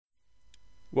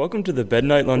Welcome to the Bed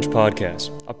Night Lunch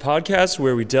Podcast, a podcast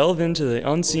where we delve into the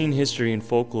unseen history and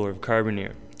folklore of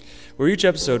Carbonear. Where each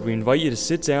episode we invite you to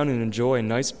sit down and enjoy a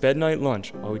nice bed night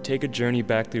lunch while we take a journey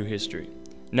back through history.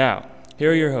 Now,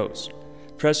 here are your hosts,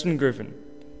 Preston Griffin,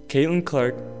 Caitlin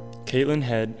Clark, Caitlin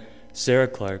Head, Sarah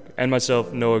Clark, and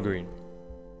myself, Noah Green.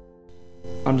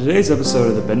 On today's episode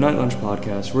of the Bed Night Lunch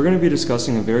Podcast, we're going to be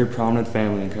discussing a very prominent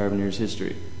family in Carbonear's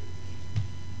history.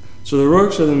 So the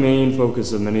Rourkes are the main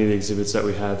focus of many of the exhibits that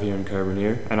we have here in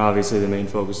Carbonear, and obviously the main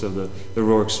focus of the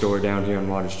Rourke store down here on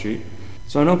Water Street.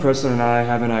 So I know Preston and I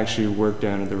haven't actually worked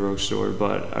down at the Rourke store,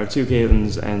 but our two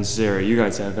Caitlins and Sarah, you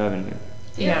guys have, haven't you?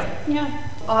 Yeah.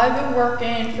 I've been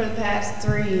working for the past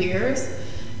 3 years,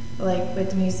 with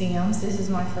the museums. This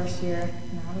is my first year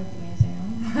now at the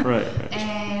museum. Right.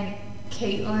 And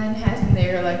Caitlin has been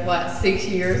there 6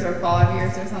 years or 5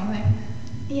 years or something.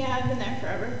 Yeah, I've been there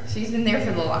forever. She's been there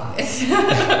for the longest.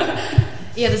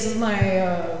 Yeah, this is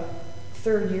my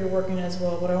third year working as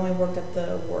well, but I only worked at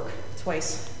the Rourke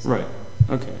twice. So. Right.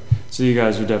 Okay. So you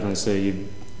guys would definitely say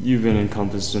you've been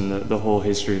encompassed in the whole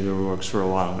history of the Rourkes for a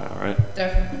while now, right?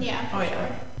 Definitely. Yeah, Oh, yeah.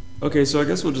 sure. Okay, so I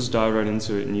guess we'll just dive right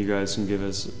into it, and you guys can give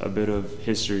us a bit of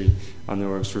history on the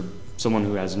Rourkes for someone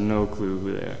who has no clue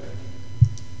who they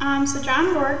are. So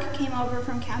John Rourke came over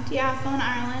from County Athlone,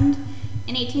 Ireland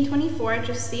in 1824 at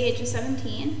just the age of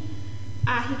 17.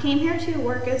 He came here to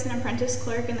work as an apprentice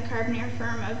clerk in the Carbonear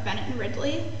firm of Bennett and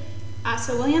Ridley.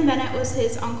 So William Bennett was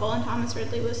his uncle and Thomas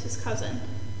Ridley was his cousin.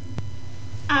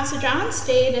 So John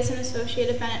stayed as an associate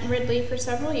of Bennett and Ridley for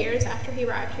several years after he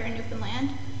arrived here in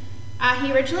Newfoundland. He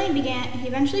eventually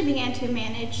began to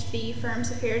manage the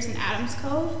firm's affairs in Adams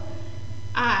Cove.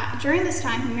 During this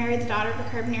time, he married the daughter of a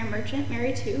Carbonear merchant,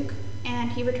 Mary Tuke,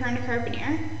 and he returned to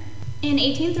Carbonear. In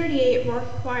 1838, Rourke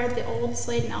acquired the old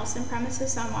Slade Nelson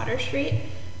premises on Water Street.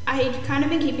 He'd kind of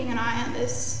been keeping an eye on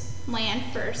this land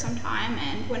for some time,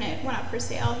 and when it went up for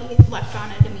sale, he leapt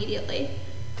on it immediately.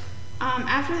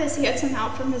 After this, he had some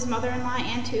help from his mother-in-law,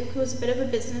 Ann Tuke, who was a bit of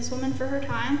a businesswoman for her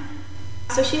time.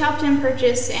 So she helped him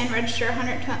purchase and register a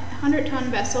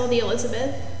 100-ton vessel, the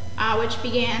Elizabeth, which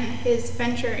began his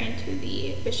venture into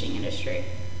the fishing industry.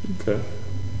 Okay.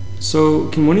 So,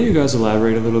 can one of you guys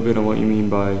elaborate a little bit on what you mean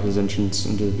by his entrance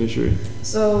into the fishery?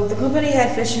 So the company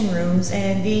had fishing rooms,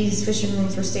 and these fishing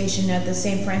rooms were stationed at the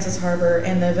St. Francis Harbor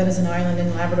and the Venison Island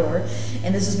in Labrador.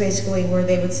 And this is basically where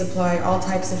they would supply all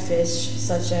types of fish,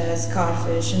 such as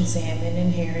codfish and salmon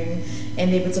and herring,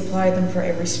 and they would supply them for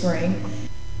every spring.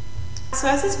 So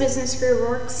as his business grew,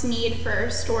 Rourke's need for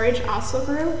storage also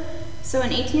grew. So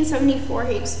in 1874,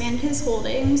 he expanded his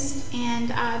holdings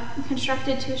and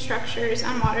constructed 2 structures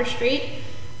on Water Street.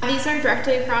 These are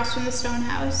directly across from the Stone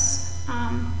House.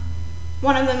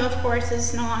 One of them, of course,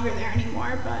 is no longer there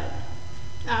anymore,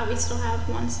 but we still have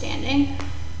one standing.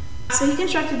 So he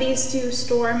constructed these to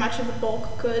store much of the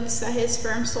bulk goods that his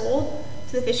firm sold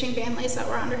to the fishing families that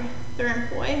were under their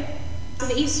employ. So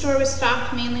the East store was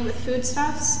stocked mainly with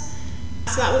foodstuffs.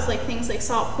 So that was things like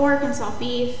salt pork and salt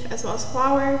beef, as well as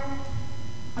flour.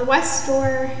 The West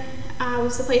store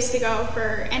was the place to go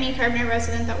for any Carbonear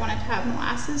resident that wanted to have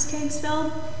molasses kegs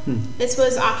filled. This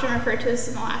was often referred to as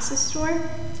the molasses store.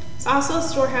 It's also a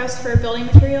storehouse for building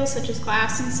materials such as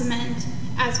glass and cement,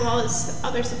 as well as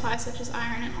other supplies such as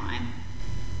iron and lime.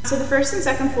 So the first and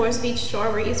second floors of each store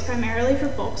were used primarily for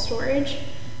bulk storage.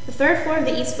 The third floor of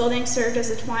the East building served as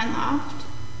a twine loft.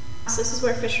 So this is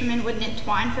where fishermen would knit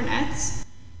twine for nets.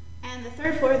 And the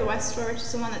third floor of the West store, which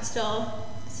is the one that still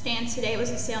stands today,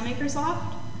 was a sailmaker's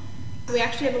loft. We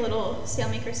actually have a little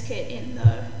sailmaker's kit in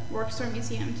the Rourke Store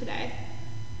Museum today.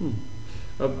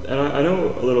 And I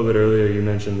know a little bit earlier you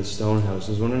mentioned the Stone House.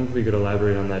 I was wondering if we could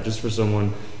elaborate on that, just for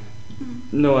someone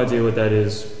no idea what that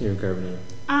is here in Carbonear.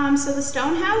 So the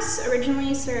Stone House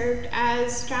originally served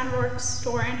as John Rourke's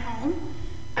store and home.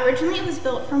 Originally it was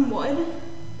built from wood,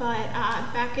 but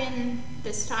back in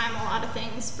this time a lot of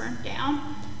things burnt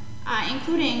down,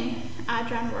 including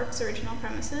John Rourke's original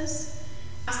premises.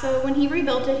 So when he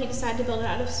rebuilt it, he decided to build it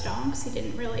out of stone because he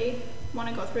didn't really want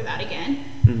to go through that again.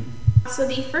 So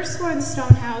the first floor of the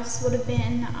Stone House would have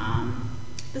been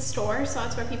the store, so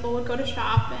that's where people would go to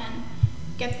shop and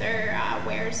get their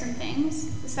wares and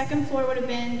things. The second floor would have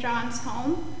been John's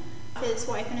home, his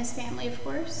wife and his family, of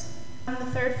course. And the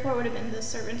third floor would have been the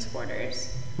servants'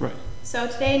 quarters. Right. So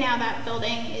today now that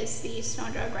building is the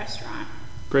Stone Jug restaurant.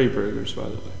 Great burgers, by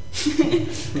the way.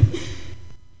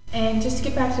 And just to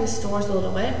get back to the stores a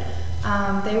little bit,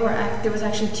 there was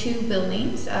actually 2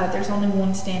 buildings. There's only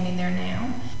one standing there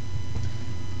now.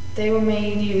 They were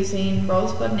made using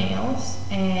rosebud nails,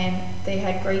 and they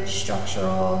had great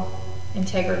structural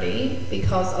integrity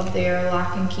because of their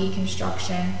lock and key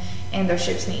construction and their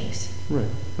ship's needs. Right.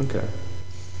 Okay.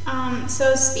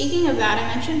 So speaking of that,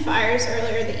 I mentioned fires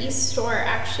earlier. The East Store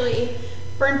actually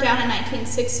burnt down in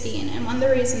 1916, and one of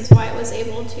the reasons why it was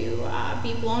able to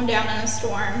be blown down in a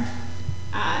storm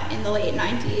in the late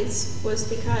 90s was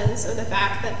because of the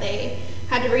fact that they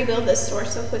had to rebuild this store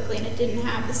so quickly, and it didn't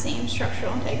have the same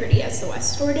structural integrity as the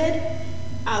West Store did.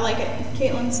 Like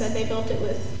Caitlin said, they built it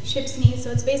with ship's knees,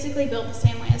 so it's basically built the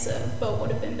same way as a boat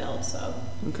would have been built. So.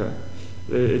 Okay.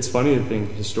 It's funny to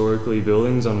think historically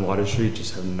buildings on Water Street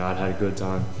just have not had a good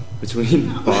time between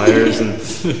fires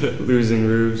and losing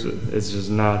roofs. It's just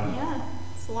not. Yeah,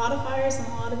 it's a lot of fires and a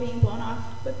lot of being blown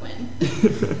off with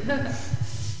wind.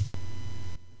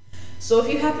 So if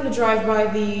you happen to drive by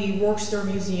the Rorke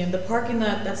Museum, the parking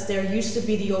lot that's there used to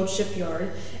be the old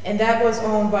shipyard, and that was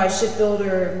owned by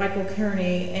shipbuilder Michael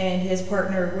Kearney and his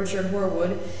partner Richard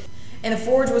Horwood. And a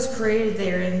forge was created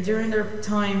there, and during their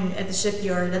time at the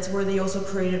shipyard, that's where they also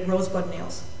created rosebud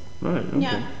nails. Right. Okay.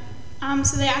 Yeah.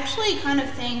 So they actually kind of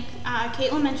think,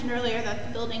 Caitlin mentioned earlier that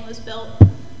the building was built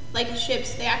like the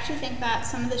ships. They actually think that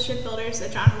some of the shipbuilders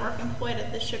that John Rourke employed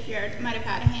at the shipyard might have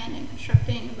had a hand in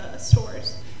constructing the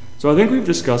stores. So I think we've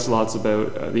discussed lots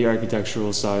about the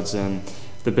architectural sides and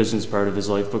the business part of his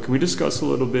life, but can we discuss a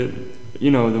little bit, the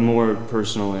more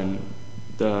personal and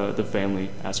the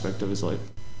family aspect of his life?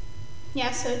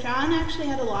 Yeah, so John actually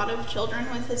had a lot of children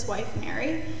with his wife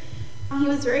Mary. He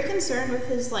was very concerned with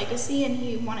his legacy, and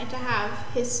he wanted to have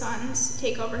his sons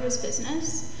take over his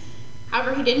business.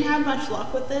 However, he didn't have much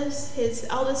luck with this. His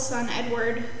eldest son,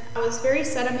 Edward, was very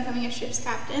set on becoming a ship's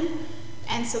captain,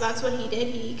 and so that's what he did.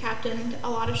 He captained a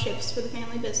lot of ships for the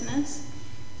family business.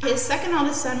 His second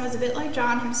eldest son was a bit like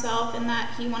John himself in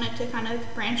that he wanted to kind of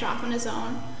branch off on his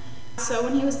own. So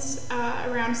when he was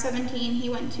around 17, he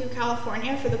went to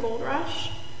California for the gold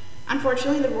rush.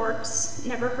 Unfortunately, the Rourkes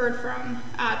never heard from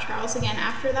Charles again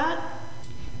after that.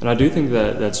 And I do think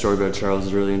that story about Charles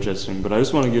is really interesting, but I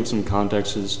just want to give some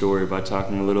context to the story by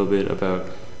talking a little bit about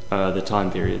the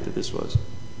time period that this was.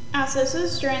 So this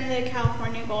was during the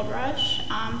California Gold Rush.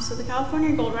 So the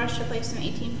California Gold Rush took place from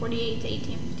 1848 to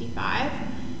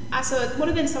 1855. So it would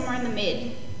have been somewhere in the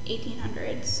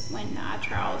mid-1800s when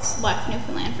Charles left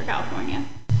Newfoundland for California.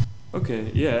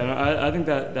 Okay, yeah, and I think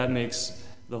that makes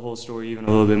the whole story even a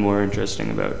little bit more interesting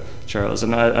about Charles.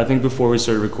 And I think before we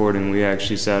started recording, we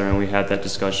actually sat around and we had that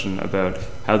discussion about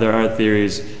how there are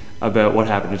theories about what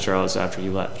happened to Charles after he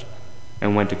left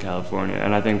and went to California.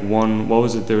 And I think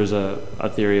there was a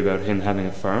theory about him having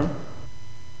a farm?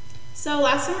 So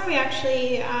last summer we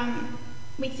actually,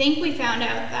 we think we found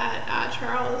out that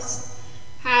Charles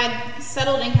had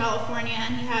settled in California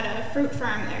and he had a fruit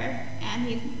farm there and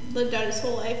he lived out his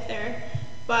whole life there,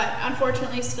 but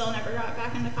unfortunately still never got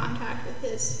back into contact with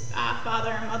his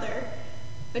father or mother,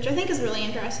 which I think is really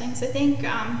interesting. So I think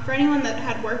for anyone that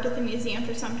had worked at the museum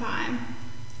for some time,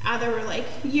 there were like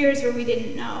years where we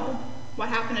didn't know what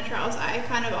happened to Charles. I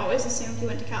kind of always assumed he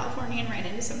went to California and ran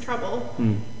into some trouble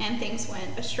and things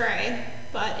went astray,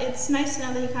 but it's nice to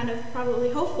know that he kind of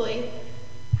hopefully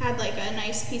had like a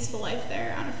nice peaceful life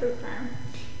there on a fruit farm.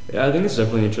 Yeah, I think it's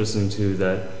definitely interesting too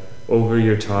that over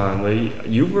your time, like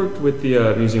you've worked with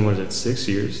the museum, what is it, 6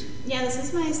 years? Yeah, this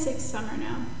is my 6th summer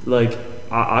now. Like,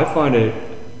 I find it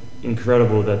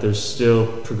incredible that there's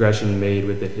still progression made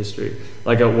with the history.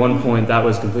 Like at one point that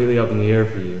was completely up in the air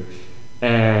for you,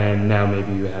 and now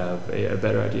maybe you have a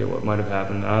better idea what might have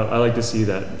happened. I like to see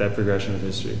that progression of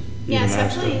history. Yeah, it's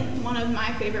actually one of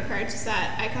my favorite parts is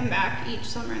that I come back each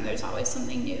summer and there's always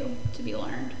something new to be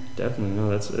learned. Definitely,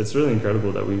 no, it's really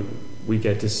incredible that we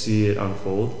get to see it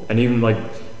unfold. And even like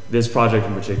this project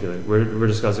in particular, we're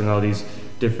discussing all these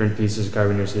different pieces of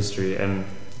Carboneer's history, and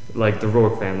like the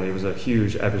Rourke family was a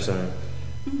huge epicenter.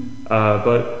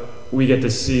 But we get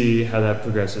to see how that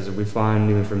progresses, and we find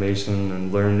new information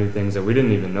and learn new things that we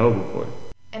didn't even know before.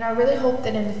 And I really hope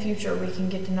that in the future we can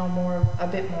get to know a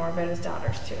bit more about his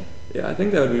daughters too. Yeah, I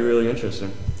think that would be really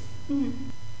interesting.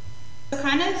 So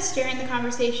kind of steering the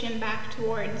conversation back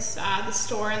towards the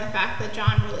store and the fact that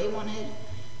John really wanted to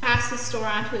pass the store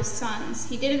on to his sons.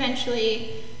 He did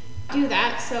eventually do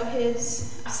that, so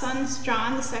his sons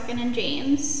John II and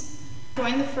James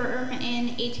joined the firm in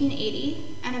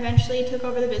 1880 and eventually took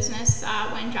over the business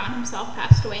when John himself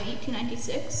passed away in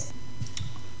 1896.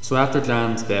 So after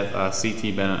John's death,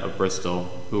 C.T. Bennett of Bristol,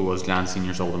 who was John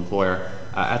Sr.'s old employer,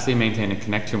 actually maintained a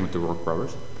connection with the Rourke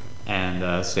brothers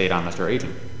and stayed on as their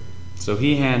agent. So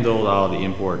he handled all the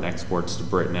import and exports to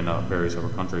Britain and various other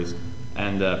countries.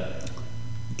 And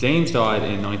James died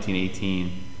in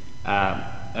 1918.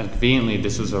 And conveniently,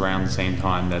 this was around the same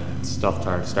time that stuff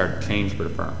started to change for the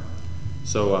firm.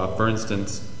 So, for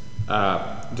instance,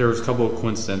 there was a couple of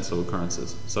coincidental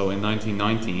occurrences. So in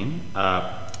 1919,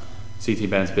 C.T.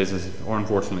 Bennett's business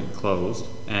unfortunately closed,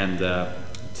 and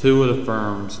two of the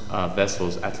firm's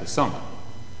vessels actually sunk,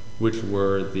 which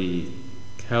were the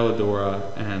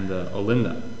Caladora and the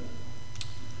Olinda.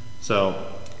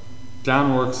 So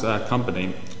John Rourke's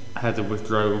company had to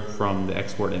withdraw from the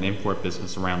export and import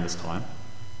business around this time,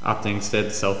 opting instead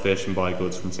to sell fish and buy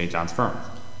goods from St. John's firms.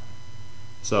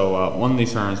 So one of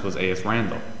these firms was A.S.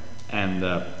 Randall, and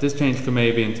this change could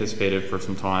maybe be anticipated for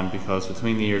some time because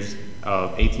between the years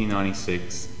of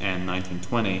 1896 and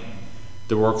 1920,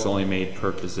 the Rourkes only made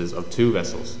purchases of two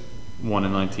vessels, one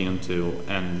in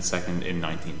 1902 and the second in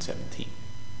 1917.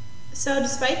 So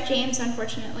despite James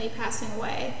unfortunately passing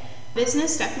away,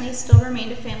 business definitely still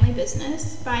remained a family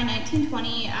business. By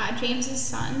 1920, James's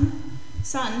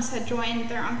sons had joined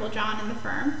their Uncle John in the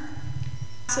firm.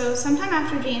 So sometime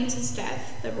after James's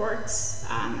death, the Rourkes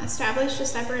established a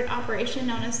separate operation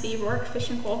known as the Rourke Fish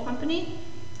and Coal Company.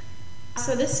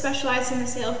 So this specialized in the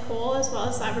sale of coal as well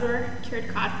as Labrador cured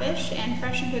codfish and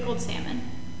fresh and pickled salmon.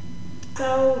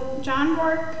 So John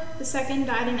Rourke II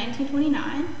died in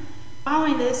 1929.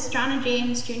 Following this, John and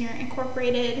James Jr.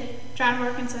 incorporated John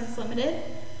Rourke & Sons Limited.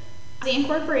 The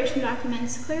incorporation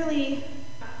documents clearly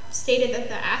stated that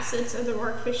the assets of the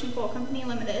Rourke Fish and Coal Company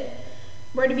Limited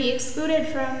were to be excluded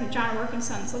from John Rourke &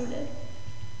 Sons Limited.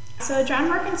 So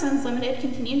John Rourke & Sons Limited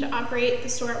continued to operate the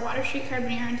store at Water Street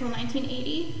Carbonear until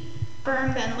 1980. The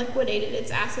firm then liquidated its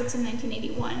assets in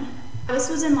 1981. This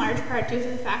was in large part due to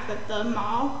the fact that the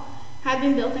mall had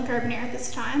been built in Carbonear at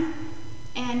this time,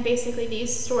 and basically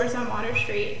these stores on Water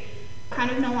Street kind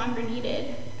of no longer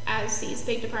needed as these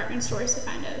big department stores to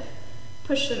kind of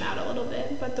push them out a little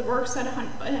bit. But the Rourkes had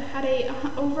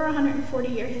over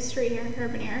 140-year history here in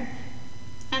Carbonear,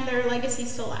 and their legacy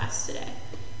still lasts today.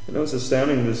 You know, it's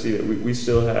astounding to see that we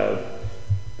still have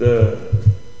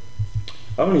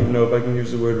I don't even know if I can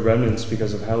use the word remnants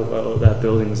because of how well that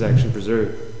building is actually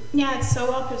preserved. Yeah, it's so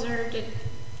well preserved. It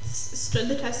stood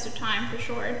the test of time for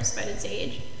sure, despite its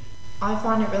age. I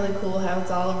find it really cool how it's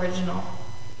all original.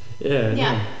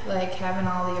 Yeah. Like having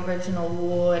all the original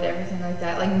wood, everything like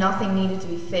that. Like nothing needed to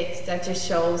be fixed. That just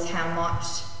shows how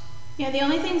much. Yeah, the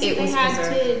only things that It they was had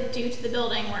preserved. to do to the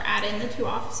building were add in the 2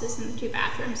 offices and the 2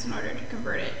 bathrooms in order to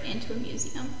convert it into a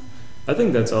museum. I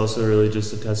think that's also really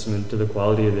just a testament to the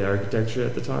quality of the architecture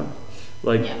at the time.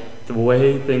 Like, Yeah. the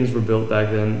way things were built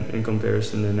back then in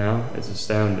comparison to now, it's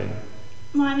astounding.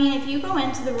 Well, I mean, if you go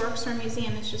into the Rourke Store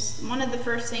Museum, it's just one of the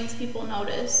first things people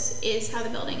notice is how the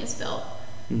building is built.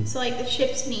 So like the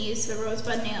ship's knees, the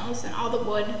rosebud nails, and all the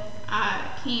wood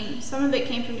some of it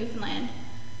came from Newfoundland.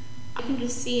 You can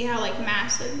just see how like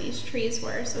massive these trees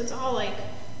were. So it's all like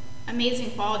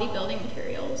amazing quality building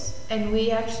materials. And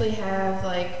we actually have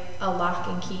like a lock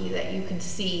and key that you can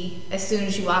see as soon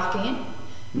as you walk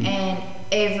in, and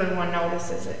everyone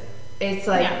notices it. It's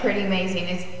like pretty amazing.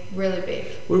 It's really big.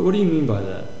 What do you mean by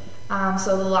that?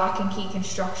 So the lock and key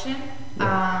construction.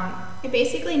 It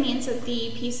basically means that the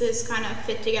pieces kind of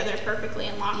fit together perfectly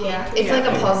and lock into It's like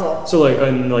a puzzle. So like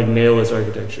nailless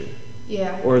architecture,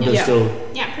 Yeah. or they're still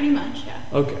Yeah, pretty much, yeah.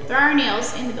 okay. There are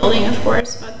nails in the building, of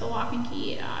course, but the lock and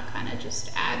key kind of just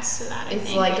adds to that, I It's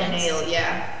think. like a and nail.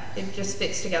 Yeah. It just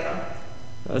fits together.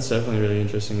 That's definitely really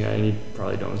interesting. Yeah, and you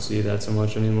probably don't see that so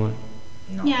much anymore.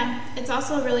 No. Yeah, it's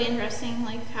also really interesting,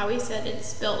 like how he said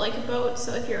it's built like a boat,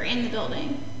 so if you're in the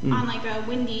building on like a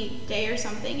windy day or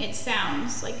something, it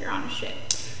sounds like you're on a ship.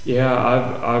 Yeah,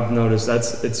 I've noticed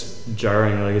it's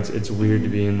jarring. Like it's weird to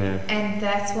be in there. And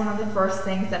that's one of the first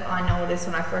things that I noticed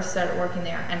when I first started working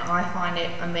there, and I find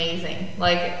it amazing.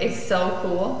 Like, it's so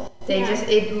cool.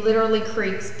 It literally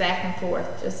creaks back and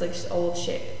forth, just like old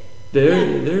shit.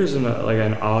 There's an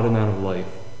odd amount of life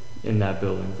in that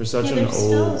building for such an There's old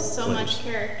still so place. much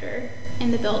character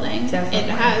in the building. Definitely. It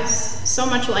has so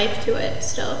much life to it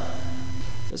still.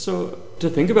 So to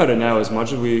think about it now, as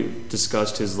much as we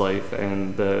discussed his life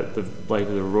and the life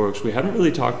of the Rourkes, we haven't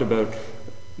really talked about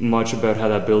much about how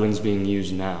that building's being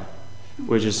used now,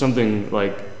 which is something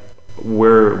like we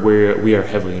are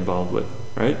heavily involved with,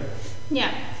 right?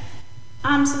 Yeah.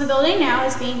 So the building now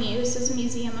is being used as a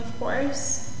museum, of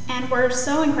course, and we're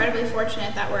so incredibly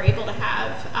fortunate that we're able to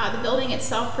have the building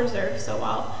itself preserved so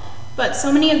well. But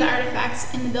so many of the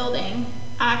artifacts in the building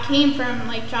came from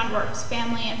like John Rourke's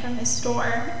family and from his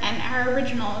store, and are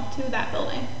original to that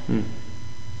building.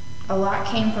 A lot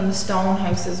came from the Stone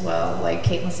House as well, like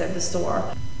Caitlin said, the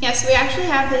store. Yeah, so we actually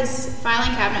have his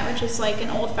filing cabinet, which is like an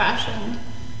old-fashioned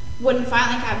wooden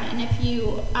filing cabinet, and if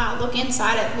you look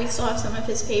inside it, we still have some of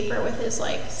his paper with his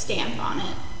like stamp on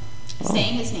it,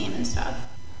 saying his name and stuff.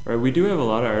 Right, we do have a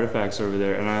lot of artifacts over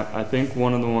there, and I think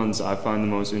one of the ones I find the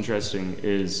most interesting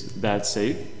is that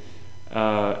safe.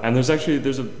 And there's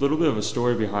a little bit of a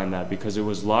story behind that because it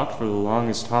was locked for the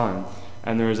longest time,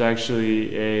 and there was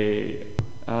actually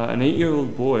an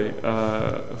 8-year-old boy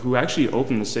who actually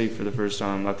opened the safe for the first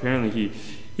time. Apparently,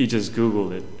 he just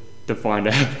Googled it to find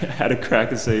out how to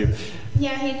crack a safe.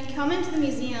 Yeah, he'd come into the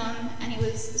museum and he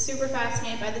was super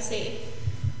fascinated by the safe.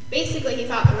 Basically, he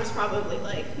thought there was probably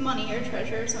like money or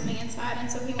treasure or something inside,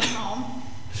 and so he went home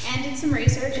and did some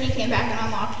research, and he came back and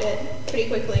unlocked it pretty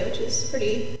quickly, which is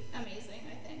pretty amazing,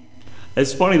 I think.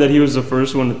 It's funny that he was the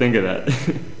first one to think of that.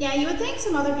 Yeah, you would think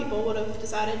some other people would have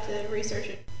decided to research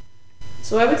it.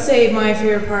 So I would say my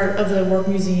favorite part of the Rourke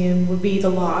Museum would be the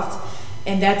loft,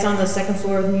 and that's on the second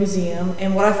floor of the museum.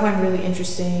 And what I find really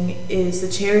interesting is the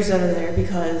chairs that are there,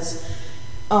 because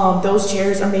those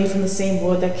chairs are made from the same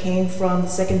wood that came from the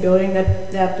second building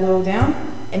that blew down,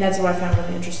 and that's what I found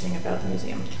really interesting about the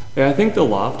museum. Yeah, I think the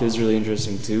loft is really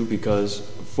interesting too, because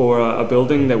for a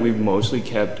building that we've mostly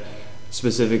kept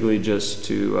specifically just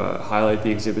to highlight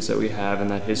the exhibits that we have and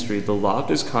that history, the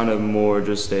loft is kind of more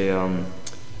just a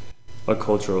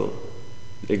cultural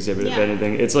exhibit, if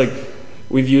anything. It's like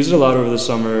we've used it a lot over the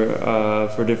summer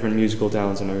for different musical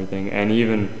talents and everything, and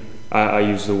even I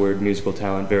use the word musical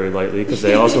talent very lightly because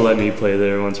they also let me play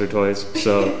there once or twice.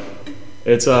 So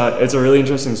it's a really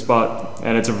interesting spot,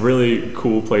 and it's a really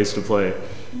cool place to play.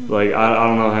 Like I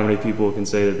don't know how many people can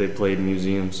say that they played in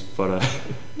museums, but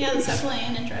Yeah, that's definitely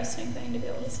an interesting thing to be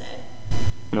able to say.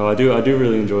 no, I do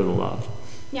really enjoy the loft.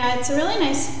 Yeah, it's a really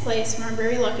nice place, and we're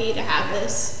very lucky to have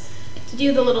this, to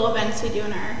do the little events we do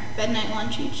in our bed night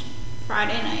lunch each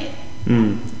Friday night.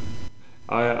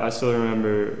 I still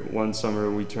remember one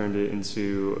summer we turned it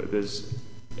into this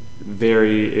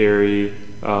very airy,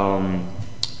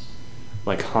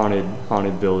 like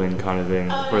haunted building kind of thing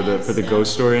for the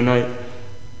ghost story night.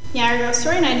 Yeah, our ghost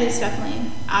story night is definitely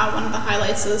one of the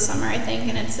highlights of the summer, I think,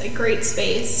 and it's a great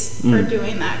space for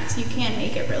doing that because you can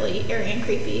make it really airy and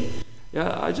creepy. Yeah,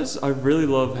 I really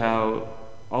love how,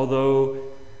 although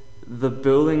the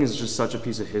building is just such a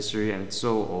piece of history and it's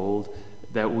so old,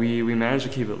 that we managed to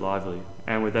keep it lively.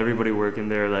 And with everybody working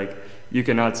there, like, you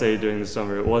cannot say during the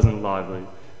summer it wasn't lively.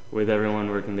 With everyone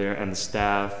working there and the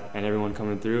staff and everyone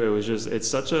coming through, it's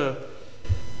such a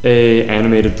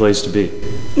animated place to be.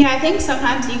 Yeah, I think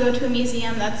sometimes you go to a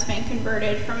museum that's been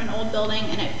converted from an old building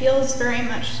and it feels very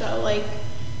much so like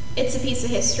it's a piece of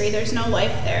history. There's no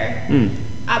life there.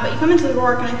 But you come into the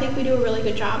Rourke, and I think we do a really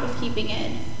good job of keeping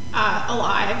it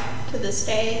alive to this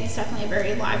day. It's definitely a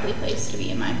very lively place to be,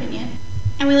 in my opinion.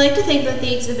 And we like to think that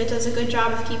the exhibit does a good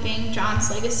job of keeping John's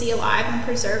legacy alive and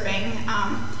preserving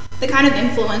the kind of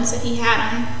influence that he had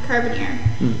on Carbonear.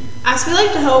 So we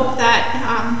like to hope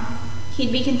that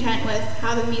he'd be content with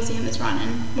how the museum is run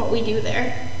and what we do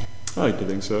there. I like to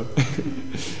think so.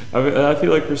 I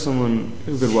feel like for someone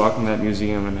who could walk in that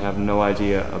museum and have no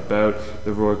idea about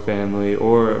the Rourke family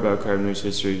or about Carbonear's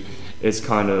history,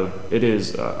 it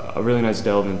is a really nice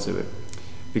delve into it.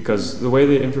 Because the way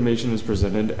the information is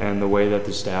presented and the way that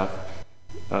the staff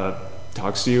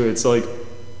talks to you, it's like,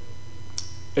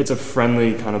 it's a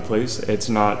friendly kind of place. It's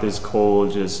not this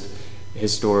cold, just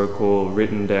historical,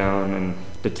 written down and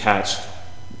detached,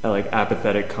 like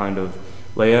apathetic kind of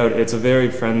layout. It's a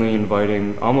very friendly,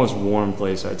 inviting, almost warm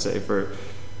place, I'd say, for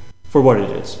what it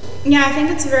is. Yeah, I think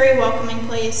it's a very welcoming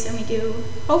place, and we do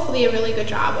hopefully a really good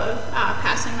job of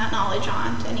passing that knowledge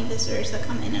on to any visitors that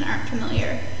come in and aren't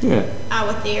familiar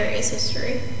with the area's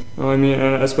history. Well, I mean,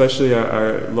 and especially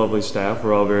our lovely staff,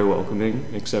 we're all very welcoming,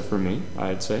 except for me,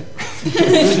 I'd say.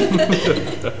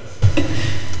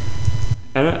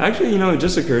 And actually, it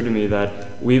just occurred to me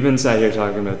that we've been sat here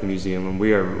talking about the museum, and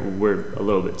we're a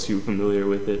little bit too familiar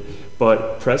with it.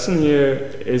 But Preston here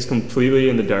is completely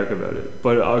in the dark about it.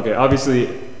 But okay,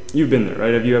 obviously, you've been there,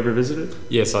 right? Have you ever visited?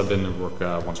 Yes, I've been to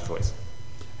Rourke once or twice.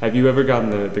 Have you ever gotten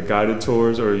the guided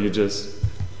tours, or you just?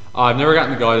 I've never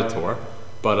gotten the guided tour,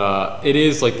 but it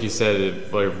is, like you said, a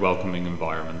very welcoming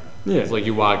environment. Yeah. It's like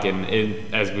you walk in,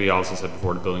 as we also said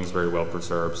before, the building is very well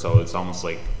preserved, so it's almost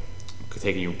like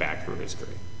taking you back through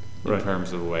history in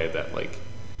terms of the way that like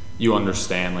you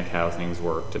understand like how things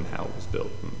worked and how it was built.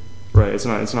 Right. It's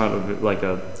not like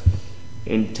a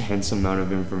intense amount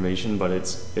of information, but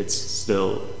it's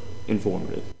still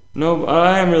informative. No,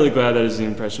 I am really glad that is the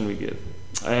impression we give.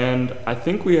 And I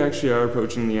think we actually are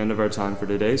approaching the end of our time for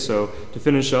today. So to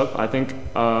finish up, I think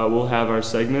we'll have our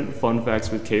segment, Fun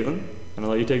Facts with Caitlin, and I'll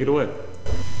let you take it away.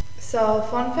 So,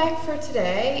 fun fact for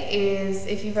today is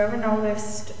if you've ever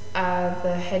noticed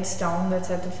the headstone that's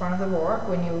at the front of the Rourke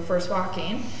when you first walk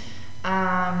in,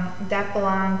 That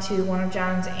belonged to one of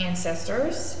John's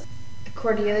ancestors.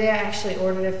 Cordelia actually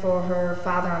ordered it for her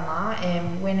father-in-law,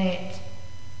 and when it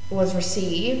was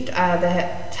received, the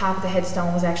top of the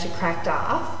headstone was actually cracked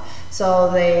off.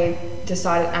 So they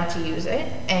decided not to use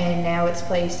it, and now it's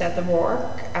placed at the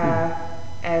Rourke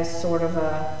as sort of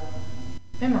a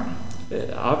memory.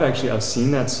 I've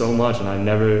seen that so much, and I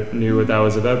never knew what that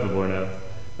was about before now.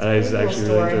 That is actually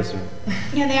really interesting.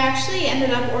 Yeah, they actually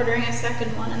ended up ordering a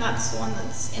second one, and that's the one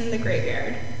that's in the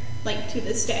graveyard, like to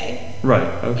this day. Right.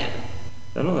 Okay. Yeah.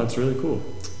 No, that's really cool.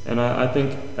 And I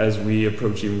think as we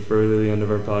approach even further the end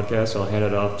of our podcast, I'll hand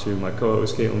it off to my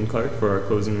co-host Caitlin Clark for our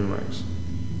closing remarks.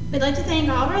 We'd like to thank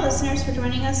all of our listeners for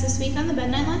joining us this week on the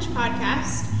Midnight Lunch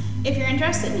podcast. If you're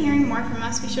interested in hearing more from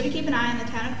us, be sure to keep an eye on the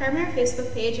Town of Carbonear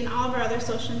Facebook page and all of our other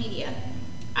social media.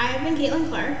 I have been Caitlin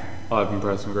Clark. I've been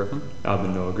Preston Griffin. I've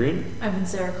been Noah Green. I've been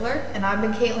Sarah Clark. And I've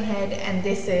been Caitlin Head, and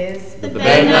this is The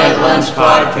Midnight Lunch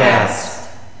Podcast.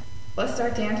 Let's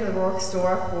start down to the Rourke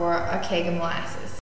store for a keg of molasses.